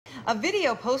A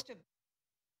video posted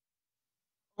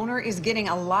owner is getting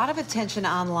a lot of attention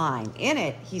online. In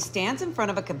it, he stands in front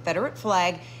of a Confederate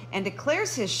flag and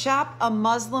declares his shop a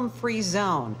Muslim-free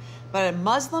zone. But a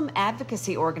Muslim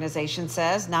advocacy organization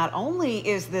says not only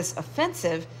is this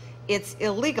offensive, it's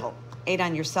illegal. 8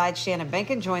 on your side, Shannon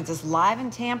Benkin joins us live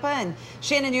in Tampa. And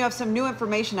Shannon, you have some new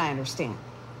information, I understand.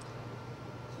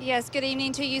 Yes, good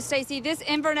evening to you, Stacey. This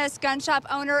Inverness gun shop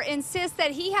owner insists that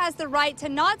he has the right to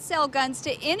not sell guns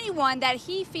to anyone that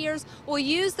he fears will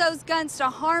use those guns to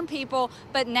harm people.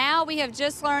 But now we have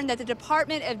just learned that the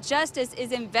Department of Justice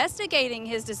is investigating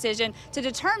his decision to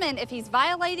determine if he's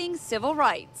violating civil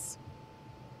rights.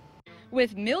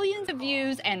 With millions of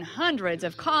views and hundreds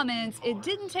of comments, it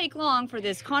didn't take long for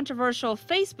this controversial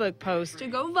Facebook post to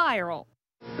go viral.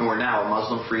 And we're now a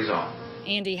Muslim-free zone.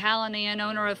 Andy Hallinan,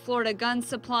 owner of Florida Gun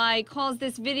Supply, calls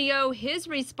this video his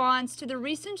response to the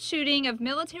recent shooting of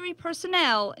military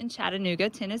personnel in Chattanooga,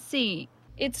 Tennessee.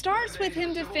 It starts with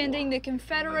him defending the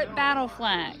Confederate battle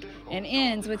flag and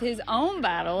ends with his own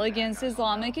battle against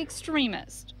Islamic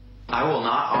extremists. I will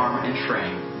not arm and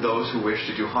train those who wish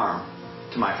to do harm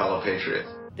to my fellow patriots.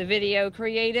 The video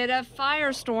created a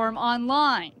firestorm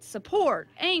online. Support,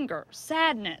 anger,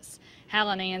 sadness.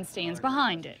 Hallinan stands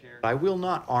behind it. I will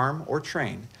not arm or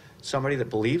train somebody that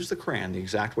believes the Quran the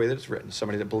exact way that it's written,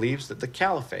 somebody that believes that the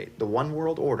caliphate, the one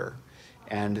world order,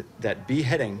 and that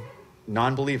beheading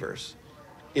non-believers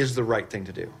is the right thing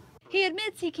to do. He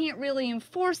admits he can't really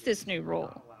enforce this new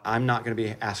rule. I'm not going to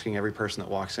be asking every person that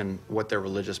walks in what their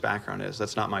religious background is.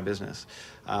 That's not my business.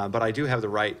 But I do have the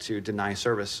right to deny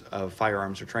service of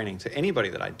firearms or training to anybody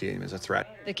that I deem as a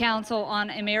threat. The Council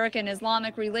on American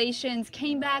Islamic Relations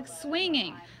came back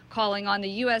swinging, calling on the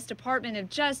U.S. Department of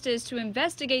Justice to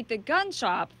investigate the gun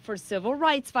shop for civil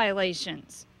rights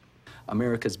violations.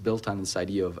 America is built on this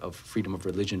idea of freedom of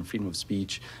religion, freedom of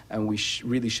speech, and we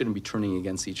really shouldn't be turning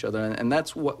against each other. And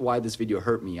that's why this video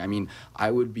hurt me. I mean,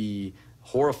 I would be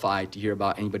horrified to hear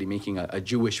about anybody making a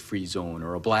Jewish free zone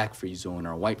or a black free zone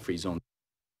or a white free zone.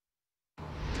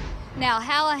 Now,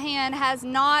 Hallinan has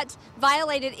not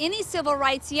violated any civil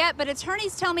rights yet, but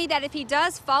attorneys tell me that if he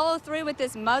does follow through with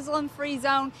this Muslim-free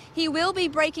zone, he will be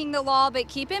breaking the law. But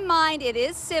keep in mind, it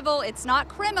is civil, it's not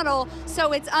criminal,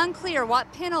 so it's unclear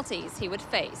what penalties he would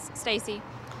face. Stacey.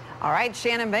 All right,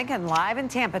 Shannon Benkin live in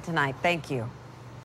Tampa tonight. Thank you.